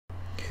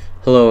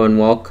Hello and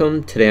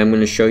welcome. Today I'm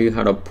going to show you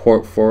how to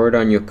port forward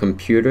on your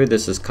computer.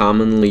 This is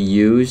commonly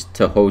used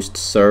to host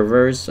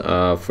servers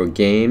for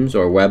games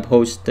or web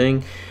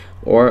hosting,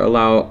 or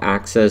allow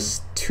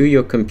access to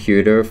your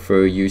computer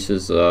for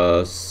uses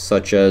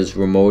such as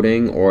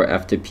remoting or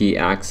FTP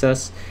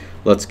access.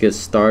 Let's get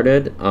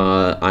started.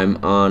 I'm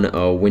on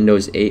a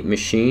Windows 8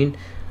 machine,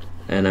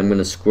 and I'm going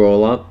to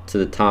scroll up to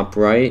the top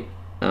right.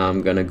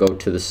 I'm going to go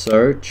to the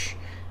search,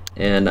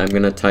 and I'm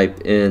going to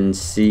type in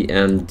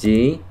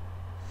CMD.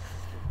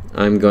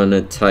 I'm going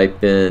to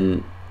type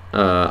in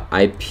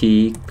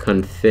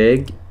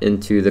ipconfig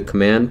into the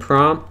command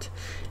prompt,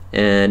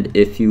 and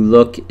if you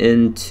look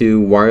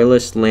into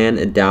wireless LAN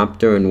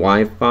adapter and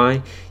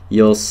Wi-Fi,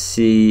 you'll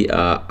see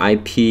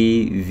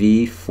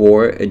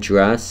IPv4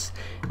 address,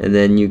 and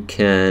then you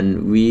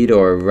can read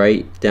or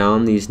write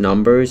down these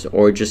numbers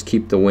or just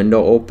keep the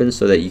window open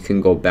so that you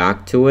can go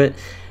back to it.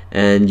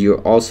 And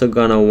you're also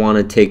going to want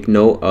to take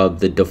note of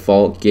the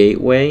default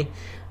gateway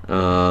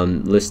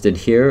listed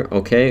here.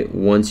 Okay,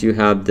 once you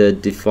have the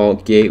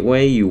default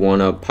gateway, you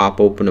want to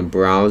pop open a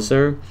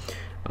browser.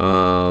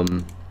 I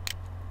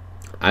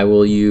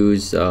will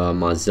use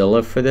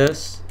Mozilla for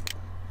this.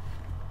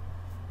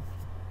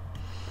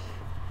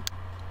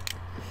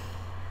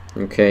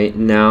 Okay,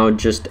 now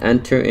just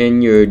enter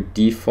in your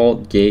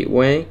default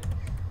gateway.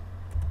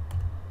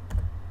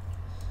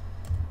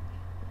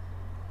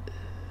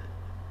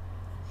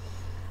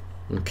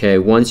 Okay,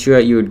 once you're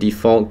at your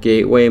default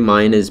gateway,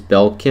 mine is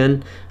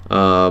Belkin.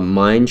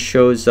 Mine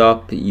shows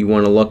up, you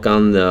want to look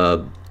on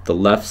the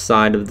left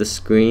side of the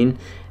screen,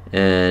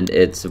 and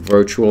it's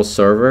virtual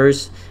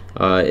servers.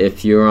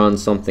 If you're on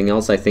something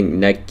else, I think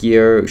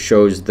Netgear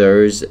shows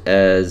theirs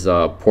as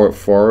port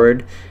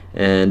forward,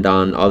 and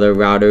on other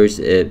routers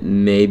it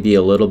may be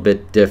a little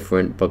bit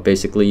different, but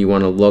basically you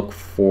want to look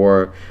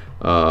for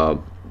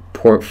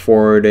port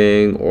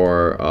forwarding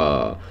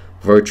or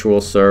virtual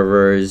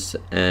servers,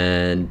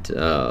 and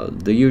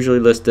they're usually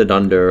listed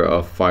under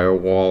a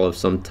firewall of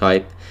some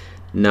type.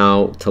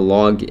 Now to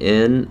log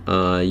in,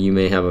 you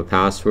may have a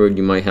password.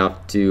 You might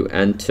have to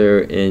enter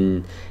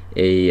in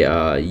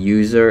a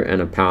user and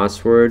a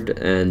password,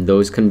 and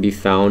those can be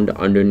found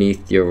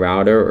underneath your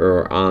router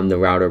or on the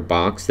router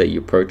box that you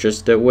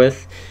purchased it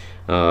with.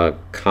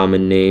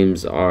 Common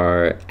names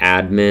are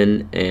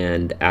admin,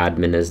 and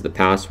admin is the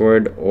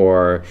password,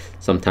 or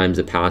sometimes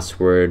the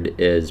password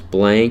is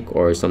blank,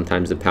 or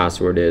sometimes the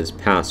password is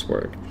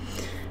password.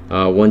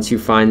 Once you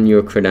find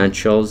your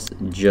credentials,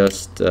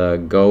 just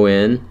go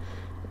in,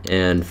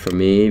 and for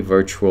me,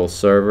 virtual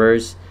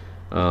servers.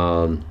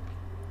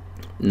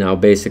 Now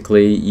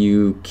basically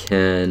you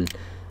can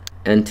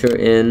enter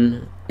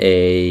in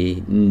a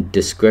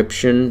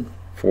description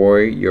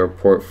for your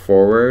port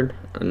forward,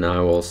 and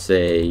I will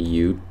say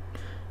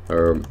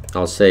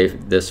I'll say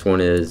this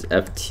one is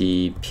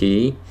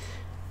FTP,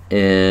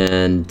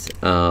 and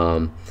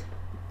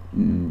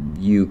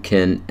you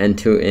can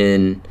enter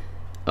in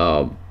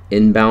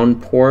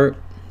inbound port,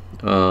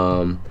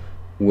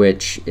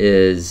 which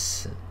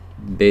is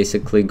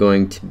basically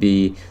going to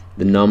be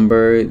the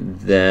number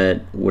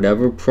that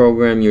whatever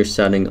program you're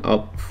setting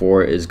up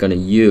for is going to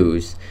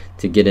use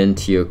to get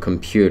into your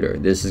computer.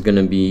 This is going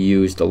to be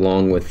used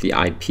along with the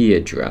IP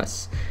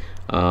address.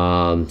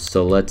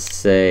 So let's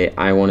say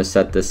I want to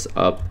set this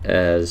up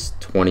as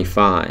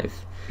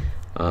 25,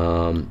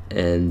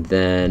 and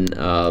then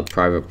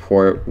private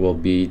port will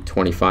be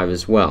 25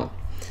 as well.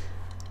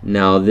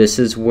 Now this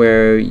is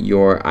where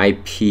your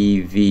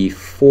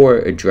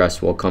IPv4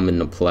 address will come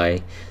into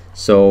play.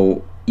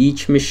 So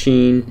each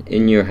machine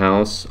in your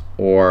house,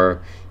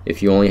 or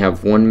if you only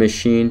have one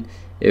machine,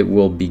 it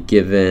will be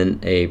given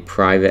a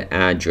private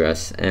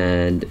address.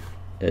 And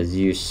as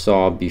you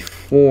saw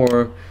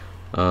before,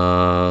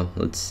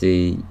 let's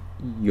see,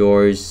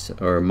 yours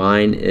or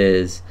mine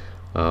is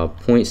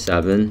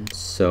 0.7,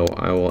 so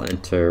I will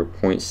enter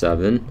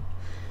 0.7.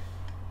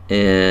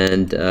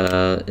 And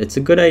it's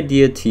a good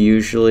idea to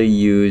usually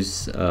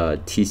use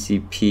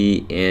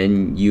TCP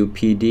and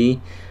UPD.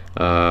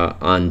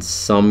 On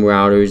some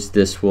routers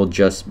this will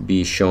just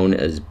be shown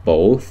as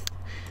both.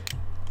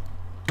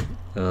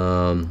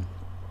 And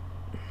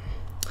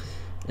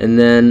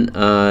then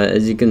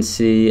as you can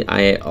see,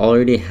 I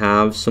already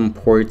have some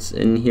ports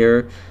in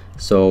here.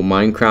 So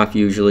Minecraft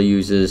usually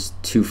uses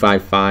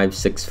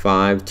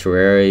 25565,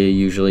 Terraria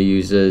usually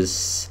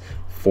uses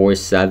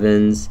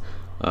 47s.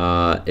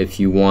 If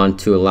you want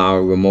to allow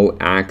remote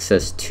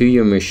access to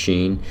your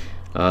machine,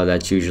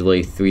 that's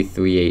usually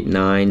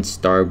 3389.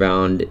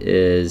 Starbound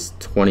is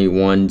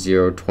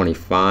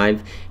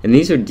 21025, and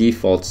these are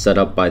defaults set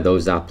up by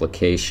those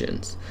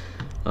applications.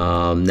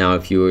 Now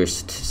if you were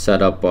to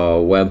set up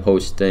a web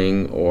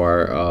hosting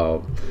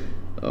or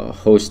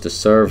host a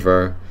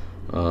server,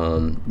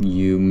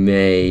 you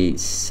may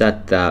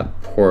set that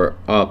port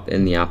up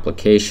in the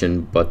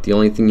application, but the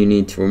only thing you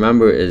need to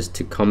remember is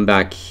to come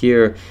back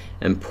here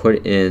and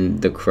put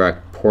in the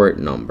correct port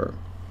number.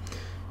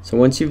 So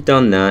once you've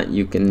done that,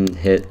 you can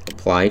hit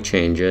apply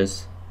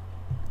changes.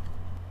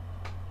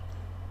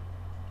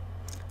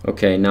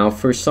 Okay, now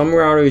for some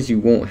routers you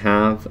won't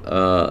have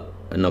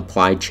an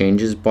apply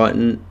changes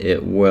button.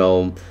 It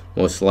will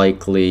most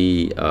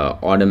likely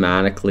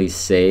automatically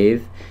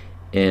save,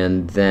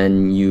 and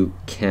then you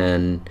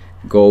can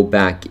go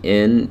back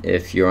in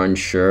if you're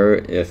unsure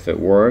if it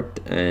worked,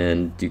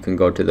 and you can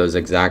go to those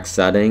exact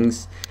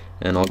settings.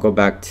 And I'll go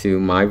back to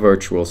my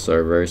virtual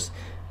servers,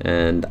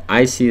 and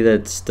I see that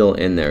it's still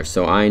in there,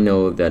 so I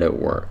know that it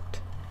worked.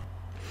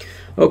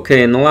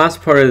 Okay, and the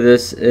last part of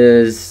this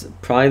is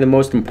probably the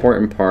most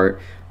important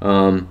part.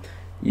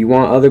 You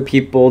want other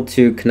people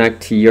to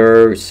connect to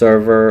your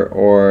server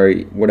or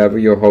whatever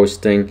you're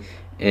hosting,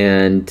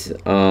 and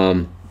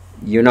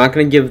you're not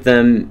going to give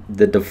them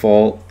the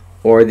default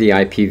or the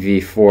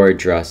IPv4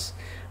 address.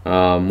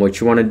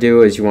 What you want to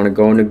do is you want to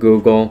go into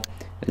Google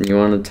and you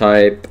want to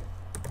type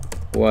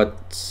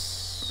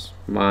what's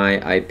my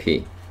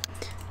IP,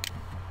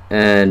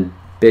 and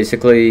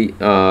basically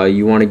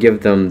you want to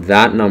give them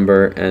that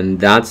number, and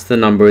that's the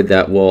number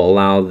that will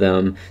allow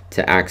them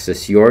to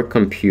access your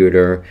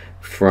computer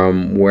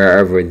from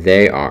wherever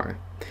they are.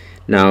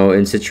 Now,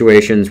 in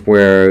situations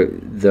where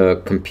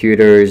the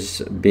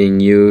computers being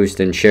used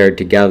and shared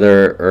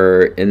together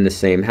are in the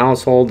same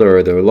household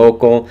or they're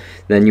local,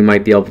 then you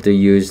might be able to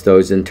use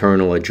those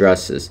internal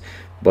addresses.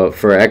 But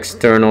for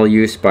external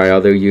use by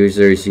other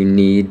users, you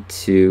need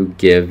to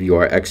give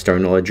your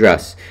external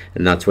address,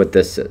 and that's what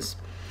this is.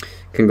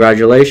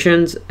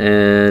 Congratulations,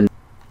 and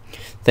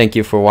thank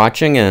you for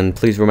watching, and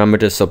please remember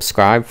to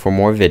subscribe for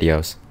more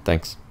videos.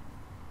 Thanks.